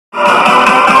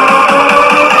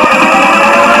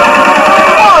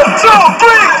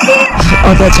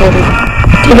that's heavy.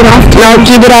 Keep it off. No,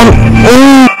 keep it on.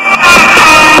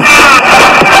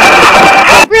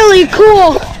 Really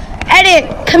cool. Edit.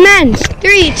 Commence.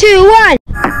 3, 2, 1.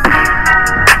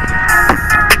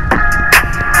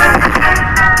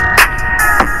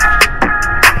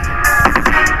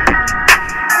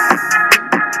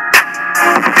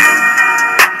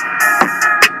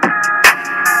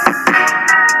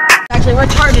 Actually,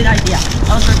 retarded idea.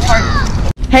 That was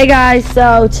retarded. Hey guys,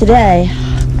 so today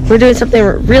we're doing something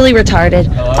really retarded.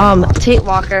 Tate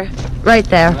Walker, right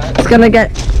there, is gonna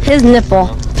get his nipple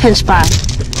pinched by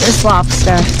this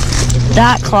lobster.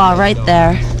 That claw right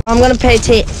there. I'm gonna pay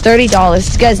Tate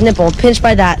 $30 to get his nipple pinched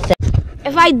by that thing.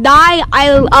 If I die,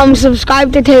 I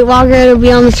subscribe to Tate Walker. It'll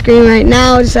be on the screen right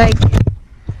now. It's like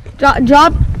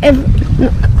drop if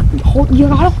hold you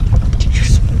gotta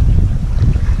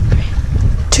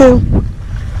 2.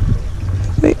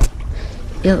 Wait.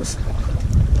 Yes.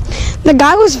 The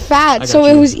guy was fat, so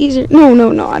it was easier. No,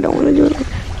 I don't want to do it like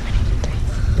that. 3,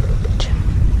 2,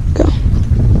 go.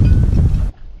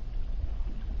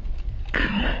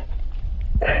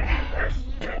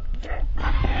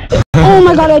 Oh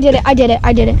my god, I did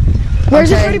it. Where's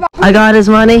the 30 bucks? I got his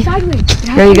money. Sideways.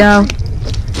 Here you go.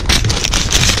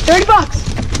 30 bucks.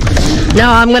 No,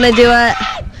 I'm gonna do it.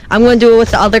 I'm gonna do it with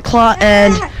the other claw,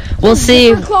 and we'll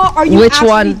see which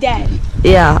one. Dead?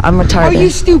 Yeah, I'm retarded. Are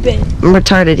you stupid? I'm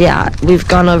retarded, yeah. We've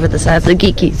gone over this. I have the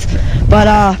geekies. But,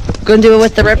 gonna do it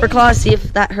with the Ripper Claw, see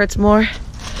if that hurts more.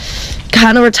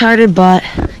 Kinda retarded, but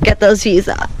get those views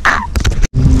up.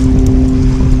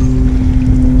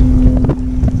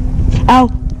 Ow.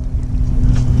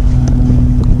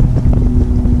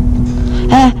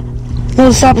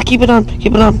 No, stop it. Keep it on.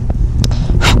 Keep it on.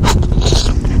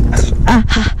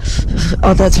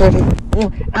 Oh, that's hurting.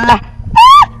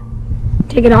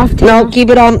 Take it off. No, keep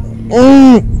it on.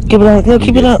 Keep it on. No,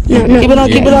 keep it on. No, keep it on.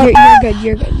 Keep it on.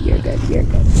 You're good.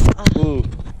 Ooh.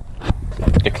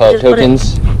 The cloud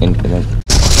tokens, infinite.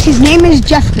 His name is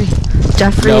Jeffrey.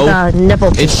 Jeffrey, the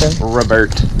nipple pincher. It's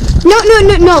Robert.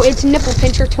 No. It's nipple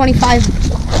pincher 25.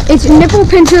 It's nipple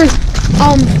pincher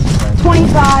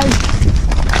 25.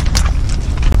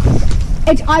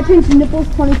 It's I pinch nipples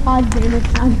 25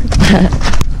 damage time.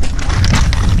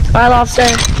 Bye, lobster.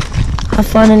 Have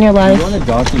fun in your life. You want a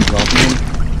dog and drop him?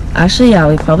 Actually, yeah,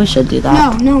 we probably should do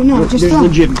that. No. Just there's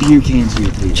legit beer cans here,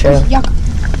 please. True. Yuck.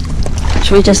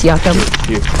 Should we just yuck him?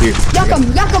 Here.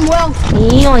 Yuck him, Will.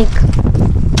 Yoink.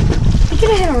 He could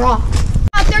have hit a rock.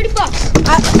 30 bucks.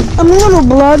 I'm a little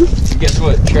blood. Guess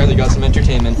what? Charlie got some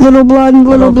entertainment. Little blood.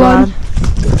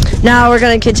 Now we're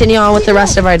gonna continue on with the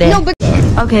rest of our day. No, but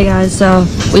Okay, guys, so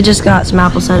we just got some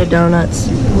apple cider donuts.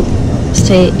 It's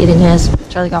Tate eating his.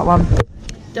 Charlie got one.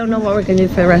 Don't know what we're gonna do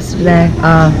for the rest of the day,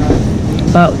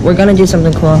 but we're gonna do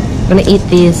something cool. We're gonna eat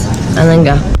these and then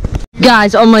go.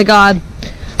 Guys, oh my god.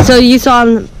 So you saw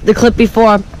in the clip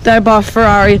before that I bought a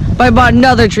Ferrari, but I bought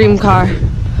another dream car.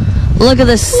 Look at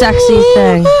this sexy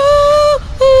thing.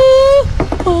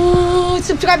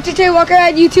 subscribe to Tate Walker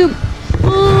at YouTube.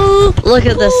 Look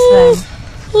at this thing.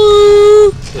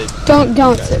 Don't.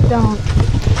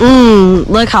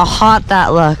 Look how hot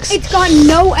that looks. It's got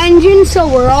no engine, so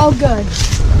we're all good.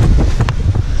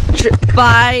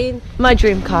 Buy my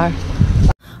dream car.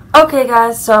 Okay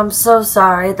guys, so I'm so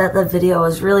sorry that the video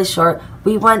was really short.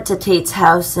 We went to Tate's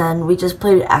house and we just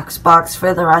played Xbox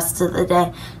for the rest of the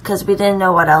day because we didn't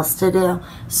know what else to do.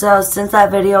 So since that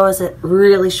video was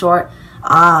really short,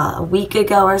 a week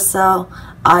ago or so,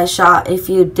 I shot a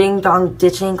few ding-dong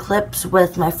ditching clips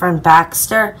with my friend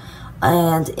Baxter,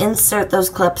 and insert those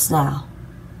clips now.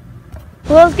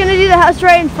 Will's gonna do the house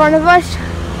right in front of us.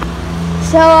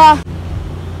 So,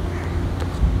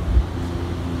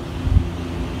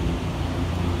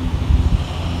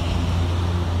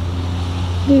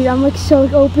 dude, I'm like so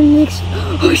open.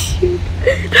 Oh shoot!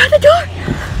 They're at the door.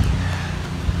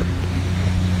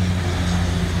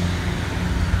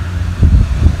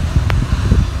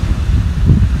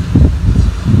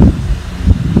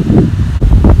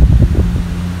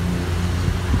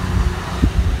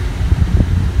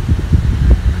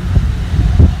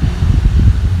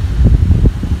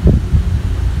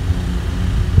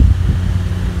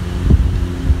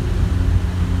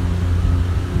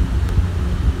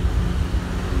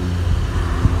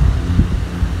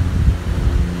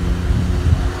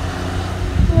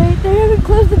 They haven't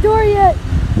closed the door yet.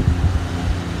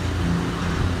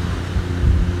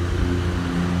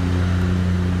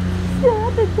 Still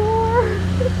at the door.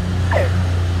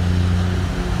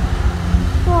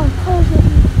 Oh, close it.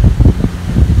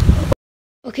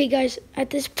 Okay guys,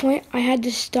 at this point I had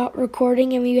to stop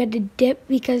recording and we had to dip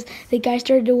because the guy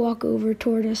started to walk over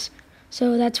toward us.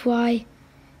 So that's why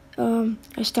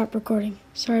I stopped recording.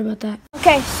 Sorry about that.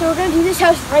 Okay, so we're gonna do this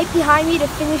house right behind me to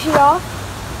finish it off.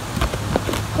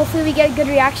 Hopefully we get a good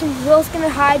reaction. Will's gonna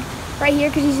hide right here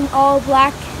because he's in all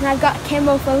black, and I've got a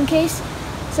camo phone case.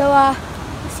 So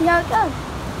let's see how it goes.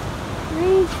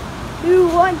 3, 2,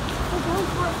 1. We're going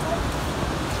for it.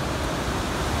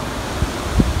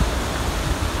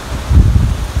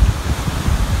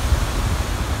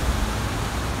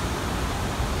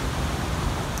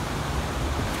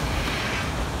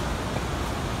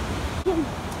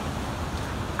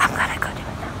 I'm gonna go do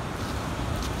it now.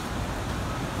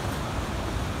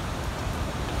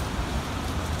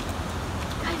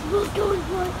 Guys, Will's going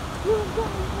for it. Will's going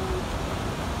for it.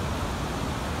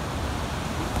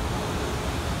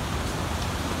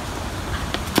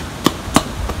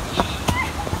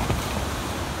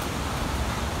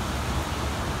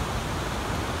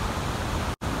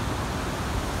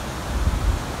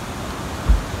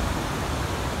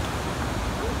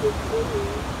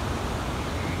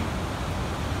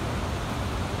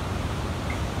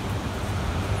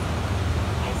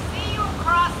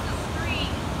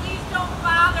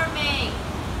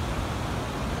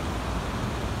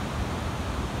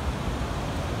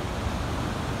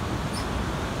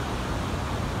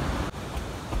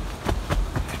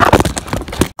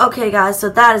 Okay guys, so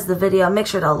that is the video. Make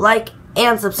sure to like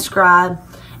and subscribe.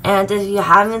 And if you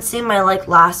haven't seen my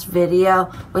last video,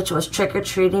 which was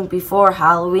trick-or-treating before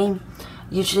Halloween,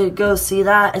 you should go see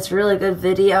that. It's a really good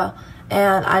video.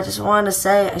 And I just want to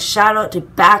say a shout out to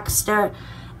Baxter.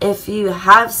 If you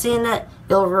have seen it,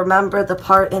 you'll remember the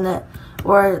part in it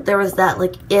where there was that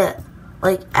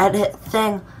edit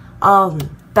thing.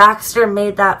 Baxter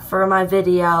made that for my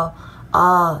video.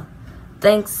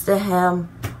 Thanks to him.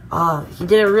 He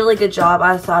did a really good job.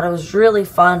 I thought it was really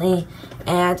funny,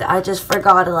 and I just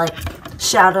forgot to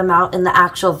shout him out in the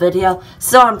actual video,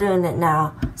 so I'm doing it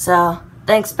now. So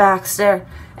thanks, Baxter,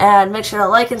 and make sure to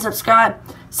like and subscribe.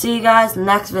 See you guys in the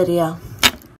next video.